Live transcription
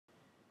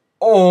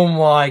Oh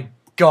my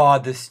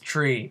god, this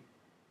tree.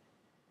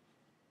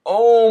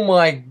 Oh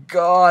my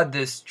god,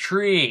 this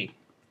tree.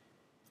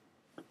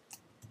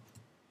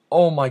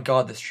 Oh my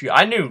god, this tree.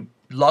 I knew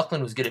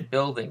Lachlan was good at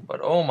building, but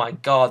oh my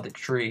god, the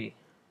tree.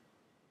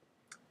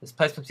 This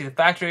place must be the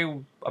factory.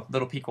 A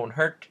little peak won't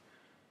hurt.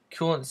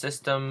 Coolant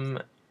system.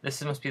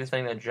 This must be the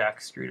thing that Jack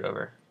screwed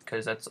over.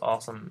 Because that's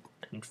awesome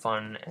and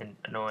fun and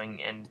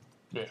annoying and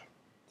bleh.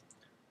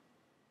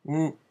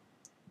 Ooh.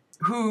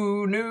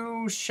 Who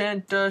knew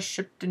Shanta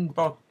shipped in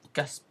bulk?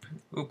 Gasp.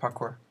 Ooh,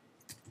 parkour.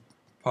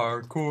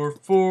 Parkour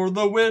for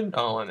the win.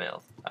 Oh, I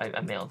mailed.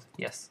 I mailed.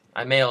 Yes.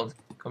 I mailed.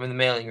 I'm in the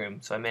mailing room,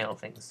 so I mail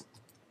things.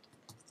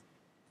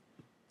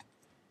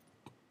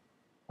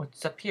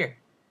 What's up here?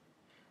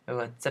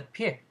 What's up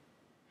here?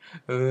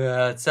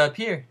 What's up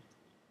here?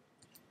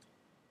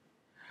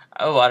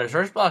 Oh, a lot of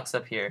resource blocks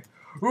up here.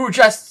 Ooh,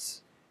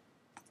 chests!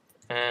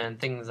 And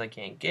things I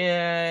can't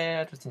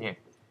get. What's in here?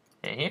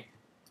 In here?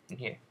 In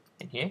here?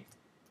 In here?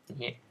 In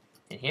here?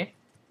 In here?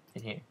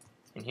 In here?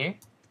 In here?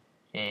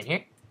 In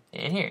here?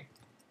 In here?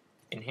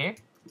 In here?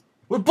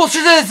 What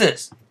bullshit is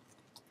this?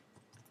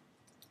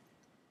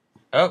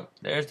 Oh,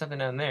 there's something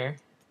down there.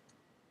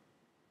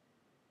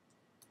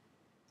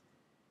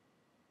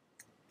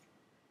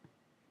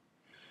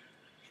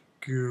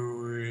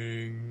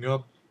 Going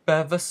up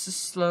ever so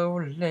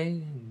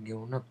slowly,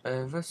 going up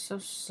ever so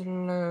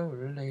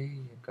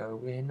slowly,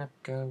 going up,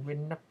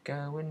 going up,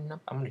 going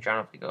up. I'm gonna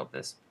drown if we go up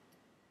this.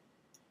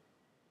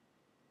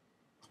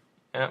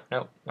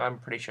 No, I'm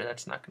pretty sure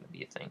that's not gonna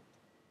be a thing.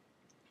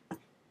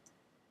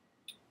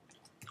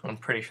 I'm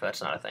pretty sure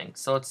that's not a thing.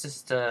 So let's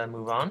just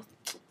move on.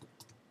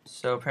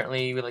 So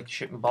apparently we like to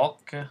ship in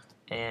bulk,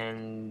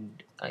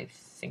 and I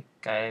think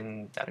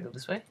I'm gotta go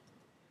this way.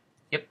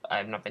 Yep,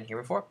 I've not been here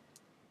before.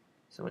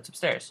 So what's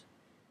upstairs?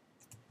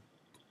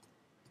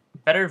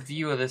 Better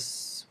view of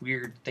this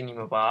weird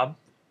thingamabob.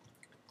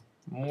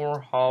 More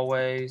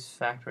hallways,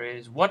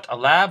 factories. What? A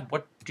lab?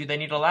 What do they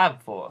need a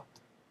lab for?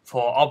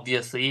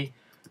 Obviously.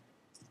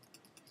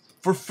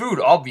 For food,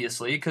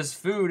 obviously, because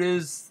food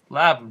is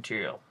lab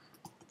material.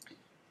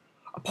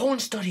 Upon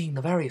studying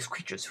the various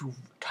creatures who've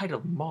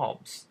titled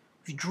mobs,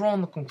 we've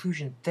drawn the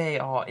conclusion they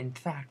are, in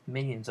fact,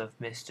 minions of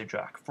Mr.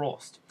 Jack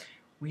Frost.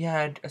 We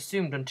had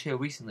assumed until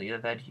recently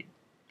that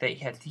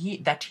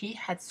he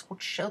had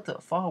sought shelter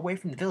far away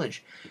from the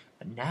village,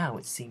 but now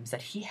it seems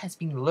that he has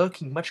been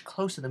lurking much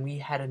closer than we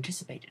had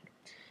anticipated.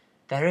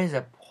 There is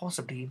a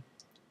possibility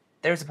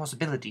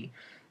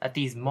that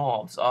these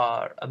mobs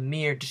are a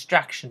mere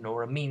distraction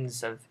or a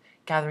means of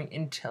gathering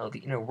intel of the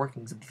inner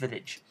workings of the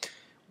village.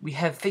 We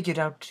have figured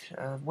out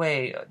a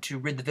way to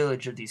rid the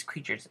village of these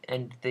creatures,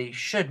 and they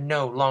should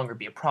no longer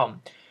be a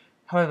problem.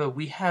 However,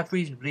 we have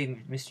reason to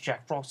believe Mr.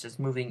 Jack Frost is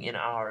moving in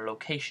our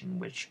location,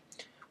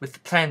 with the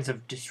plans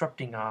of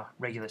disrupting our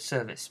regular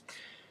service.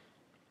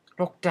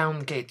 Lock down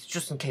the gates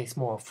just in case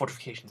more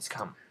fortifications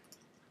come.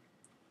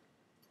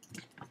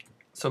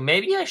 So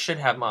maybe I should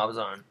have mobs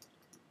on.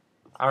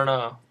 I don't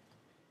know.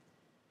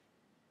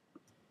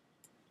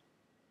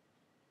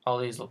 All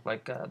these look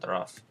like they're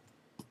off.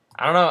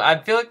 I don't know. I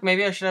feel like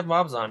maybe I should have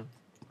mobs on.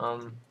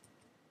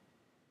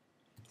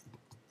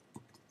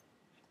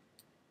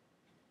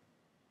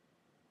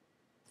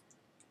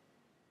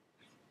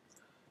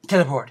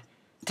 Teleport.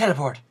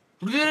 Teleport.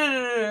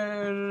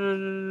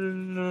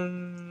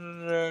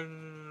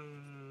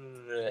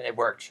 It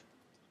worked.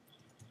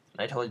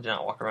 I totally did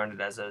not walk around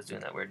it as I was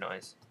doing that weird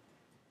noise.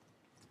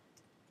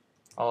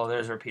 Oh,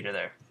 there's a repeater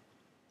there.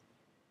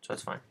 So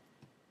it's fine.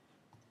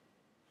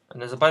 And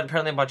there's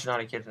apparently a bunch of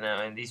naughty kids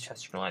now, and these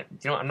chests are gonna you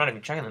know what, I'm not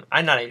even checking them.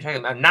 I'm not even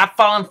checking them. I'm not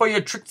falling for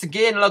your tricks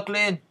again,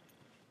 Lachlan.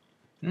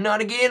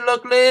 Not again,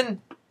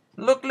 Lachlan.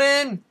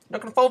 Lachlan, not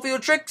gonna fall for your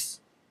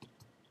tricks.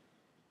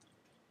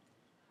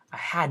 I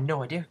had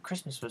no idea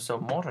Christmas was so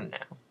modern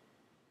now.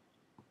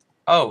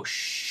 Oh,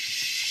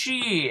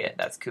 shit.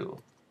 That's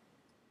cool.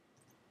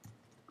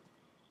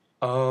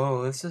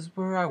 Oh, this is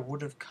where I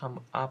would have come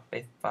up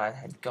if I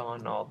had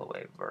gone all the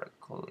way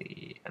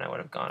vertically. And I would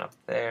have gone up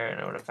there, and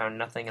I would have found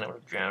nothing, and I would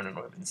have drowned, and I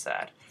would have been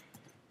sad.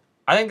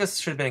 I think this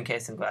should have been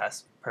encased in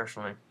glass,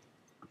 personally.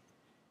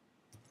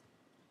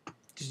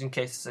 Just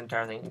encase this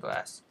entire thing in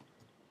glass.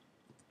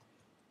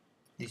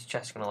 These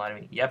chests are going to lie to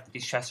me. Yep,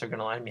 these chests are going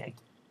to lie to me. I'm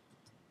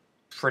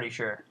pretty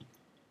sure.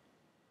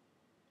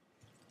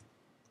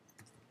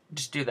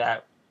 Just do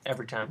that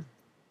every time.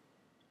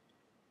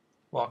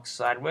 Walk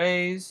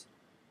sideways.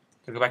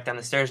 So go back down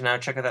the stairs now.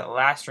 Check out that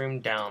last room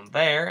down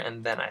there,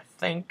 and then I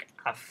think.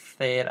 Oh,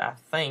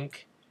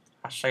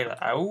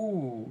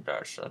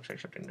 there's looks like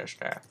something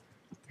there.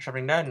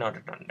 Something there? No,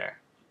 there's nothing there.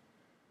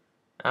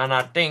 And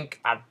I think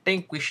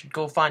we should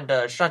go find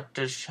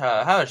Shanta's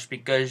house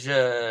because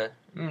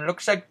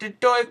looks like the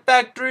toy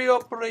factory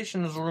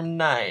operations room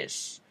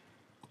nice.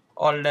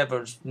 All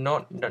levels,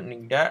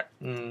 nothing there,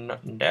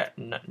 nothing there,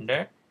 nothing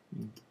there.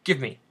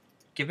 Give me.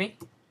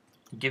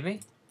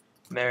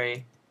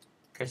 Merry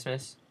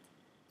Christmas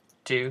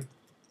to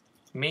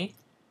me,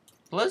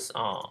 please.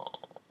 Oh.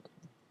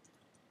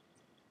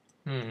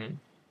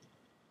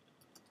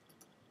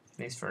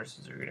 These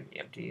furnaces are going to be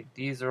empty.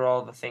 These are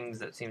all the things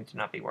that seem to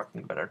not be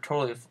working, but are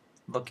totally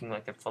looking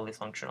like they're fully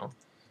functional.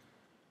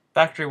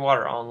 Factory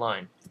water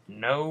online.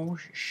 No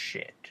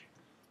shit.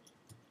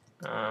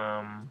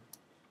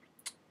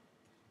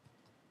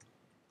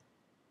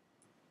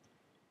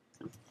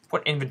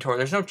 What inventory?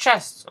 There's no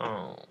chests.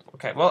 Oh,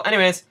 okay. Well,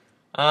 anyways,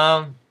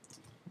 I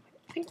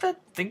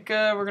think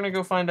we're gonna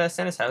go find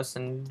Santa's house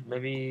and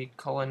maybe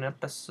call an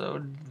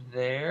episode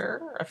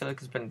there. I feel like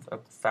it's been a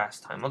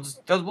fast time.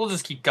 We'll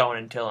just keep going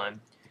until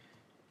I'm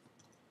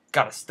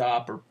gotta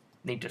stop or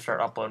need to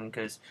start uploading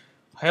because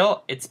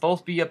hell, it's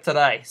supposed to be up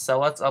today. So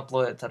let's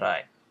upload it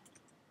today.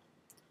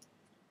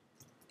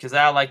 Because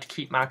I like to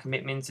keep my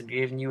commitments and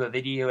giving you a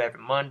video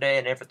every Monday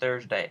and every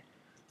Thursday,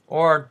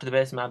 or to the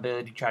best of my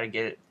ability, try to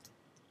get it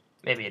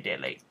maybe a day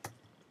late.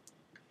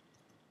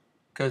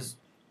 Because,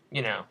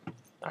 you know,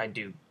 I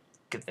do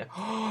get there.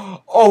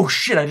 Oh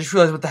shit, I just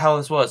realized what the hell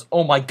this was.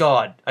 Oh my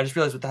god. I just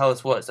realized what the hell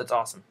this was. That's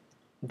awesome.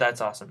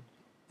 That's awesome.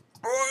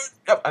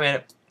 Yep, I made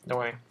it. Don't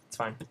worry. It's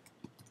fine.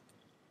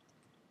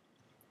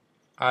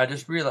 I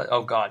just realized.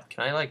 Oh god.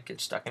 Can I, like, get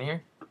stuck in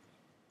here?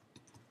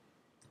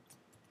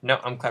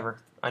 No, I'm clever.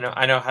 I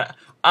know how.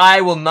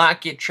 I will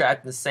not get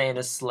trapped in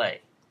Santa's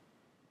sleigh.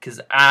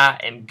 Because I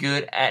am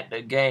good at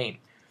the game.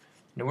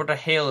 Now, where the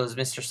hell is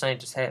Mr.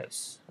 Santa's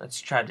house? Let's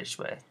try this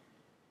way.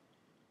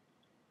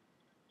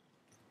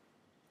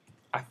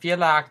 I feel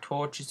like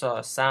torches are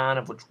a sign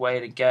of which way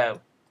to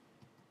go.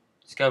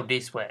 Let's go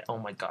this way. Oh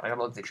my god, I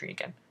gotta look at the tree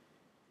again.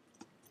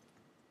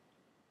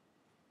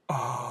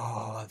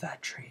 Oh,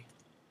 that tree.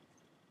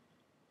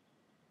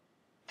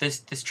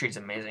 This tree's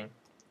amazing.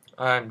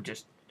 I'm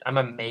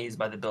amazed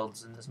by the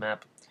builds in this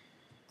map.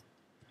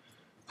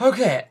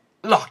 Okay.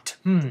 Locked.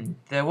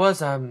 There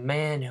was a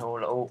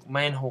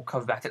manhole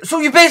covered back there. So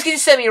you basically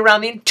just sent me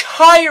around the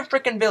entire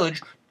freaking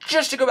village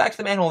just to go back to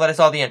the manhole that I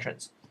saw at the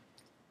entrance.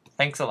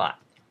 Thanks a lot.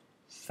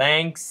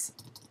 Thanks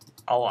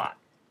a lot.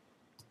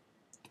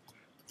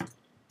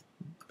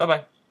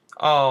 Bye-bye.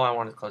 Oh, I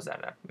wanted to close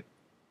that up.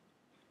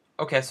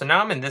 Okay, so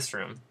now I'm in this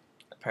room,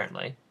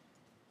 apparently.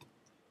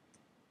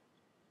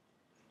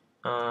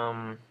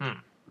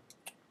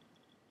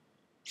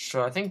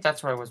 So I think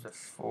that's where I was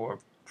before.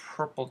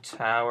 Purple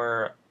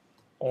tower.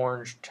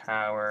 Orange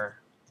tower,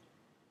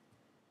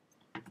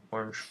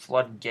 orange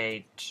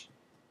floodgate,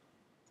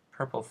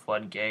 purple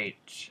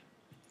floodgate.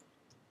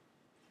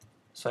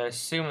 So I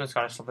assume it's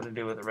got something to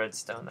do with the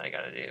redstone that I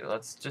gotta do.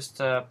 Let's just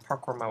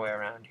parkour my way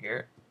around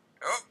here.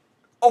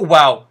 Oh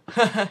wow!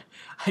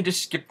 I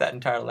just skipped that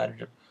entire ladder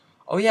jump.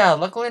 Oh yeah,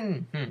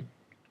 Lucklin.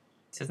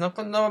 Does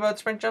Lucklin know about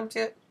sprint jumps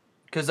yet?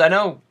 Because I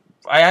know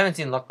I haven't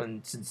seen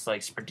Lucklin since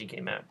like sprinting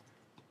came out.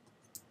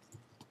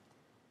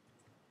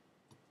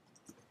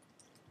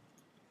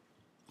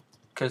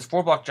 Because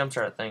 4-block jumps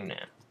are a thing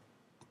now.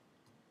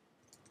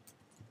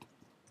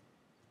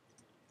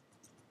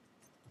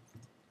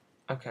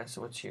 Okay, so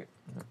what's here?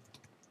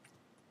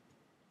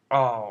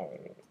 Oh.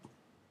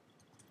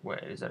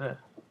 Wait, is that a...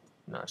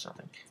 No, it's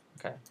nothing.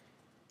 Okay.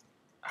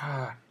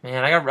 Ah,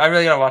 man, I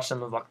really gotta watch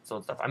some of Bucket's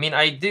old stuff. I mean,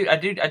 I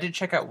did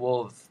check out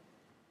Wolf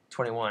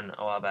 21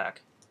 a while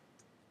back.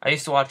 I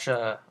used to watch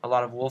a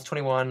lot of Wolf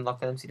 21,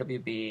 Lucklin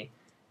MCWB,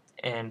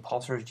 and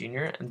Pulsars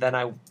Jr., and then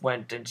I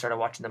went and started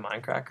watching the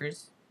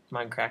Minecrackers,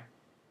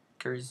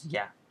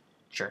 yeah,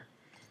 sure.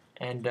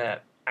 And I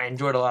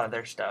enjoyed a lot of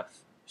their stuff.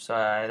 So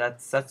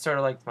that's sort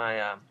of like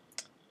my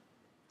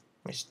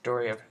my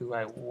story of who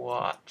I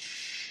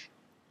watch.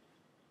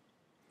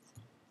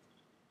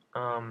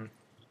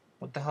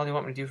 What the hell do you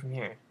want me to do from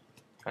here?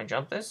 Can I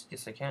jump this?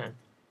 Yes, I can.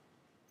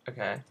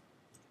 Okay.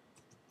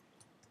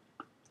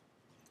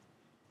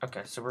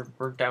 Okay, so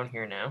we're down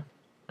here now.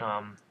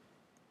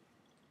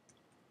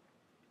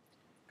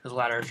 Because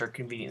ladders are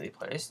conveniently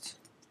placed.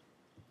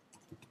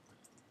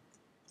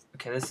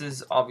 Okay, this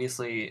is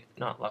obviously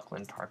not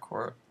Lucklin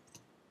parkour.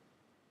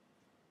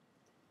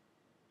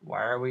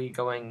 Why are we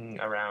going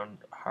around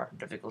hard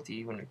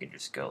difficulty when we can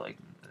just go like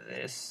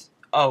this?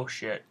 Oh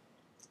shit.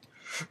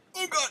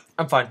 Oh god!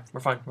 I'm fine. We're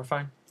fine. We're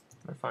fine.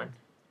 We're fine.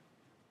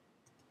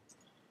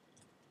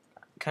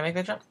 Can I make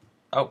that jump?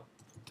 Oh.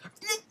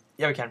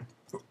 Yeah, we can.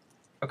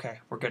 Okay,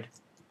 we're good.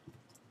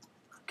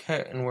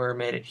 Okay, and we're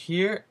made it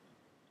here.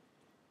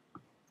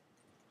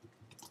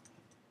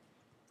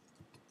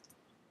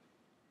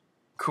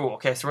 Cool.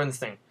 Okay, so we're in this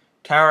thing.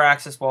 Tower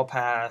access wall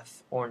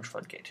path, orange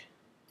floodgate.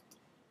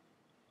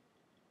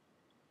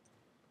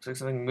 Looks like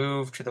something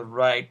moved to the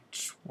right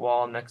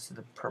wall next to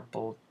the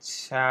purple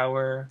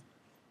tower.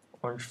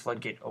 Orange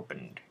floodgate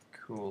opened.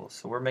 Cool.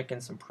 So we're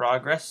making some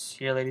progress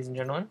here, ladies and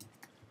gentlemen.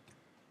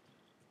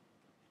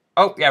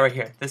 Oh, yeah, right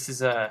here. This is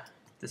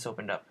this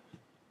opened up.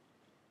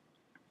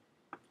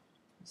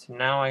 So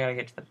now I gotta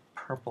get to the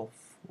purple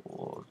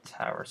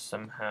tower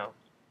somehow.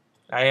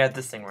 I had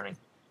this thing running.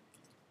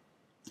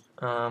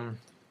 How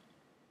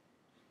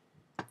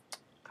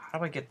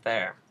do I get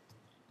there?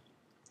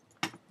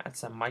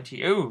 That's a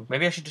mighty... Ooh,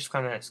 maybe I should just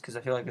climb this, because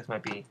I feel like this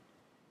might be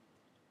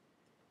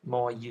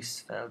more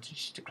useful to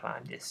just to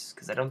climb this,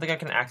 because I don't think I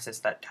can access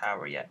that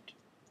tower yet.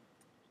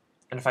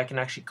 And if I can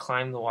actually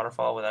climb the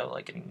waterfall without,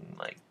 like, getting,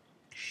 like,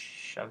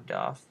 shoved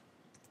off.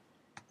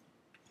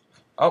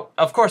 Oh,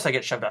 of course I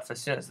get shoved off as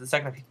soon as the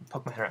second I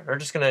poke my head around. We're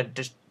just gonna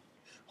just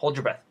hold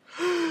your breath.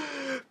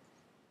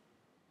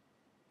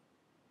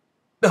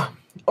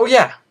 Oh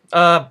yeah,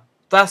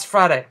 last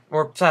Friday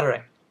or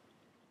Saturday,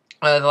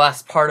 the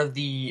last part of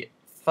the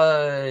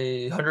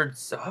 100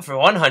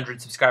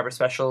 subscriber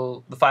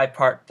special, the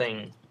 5-part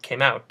thing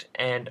came out,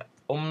 and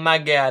oh my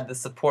god, the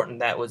support in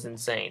that was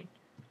insane.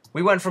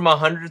 We went from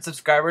 100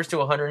 subscribers to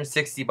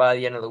 160 by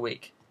the end of the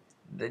week.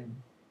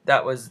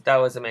 That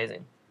was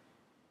amazing.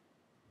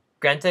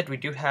 Granted, we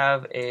do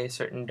have a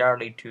certain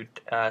DRL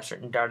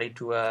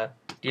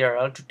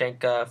to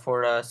thank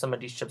for some of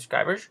these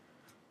subscribers,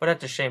 but at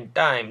the same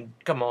time,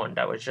 come on,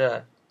 that was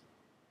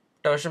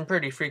some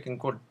pretty freaking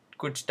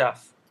good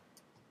stuff.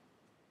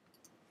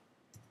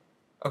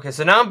 Okay,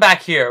 so now I'm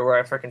back here where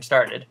I freaking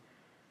started.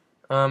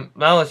 Now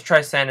let's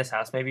try Santa's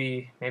house.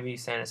 Maybe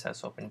Santa's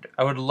house opened.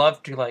 I would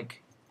love to,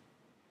 like,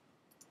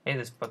 maybe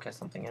this book has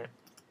something in it.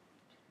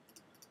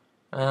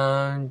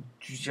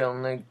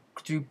 Like,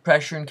 do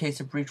pressure in case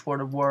of breach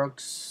water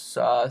works.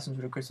 Some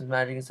sort of Christmas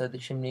magic inside the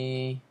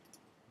chimney.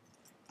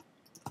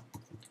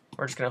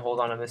 We're just gonna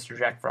hold on to Mr.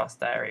 Jack Frost's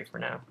diary for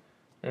now.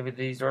 Maybe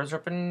these doors are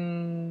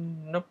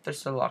open. Nope, they're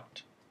still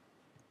locked.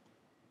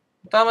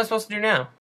 What am I supposed to do now?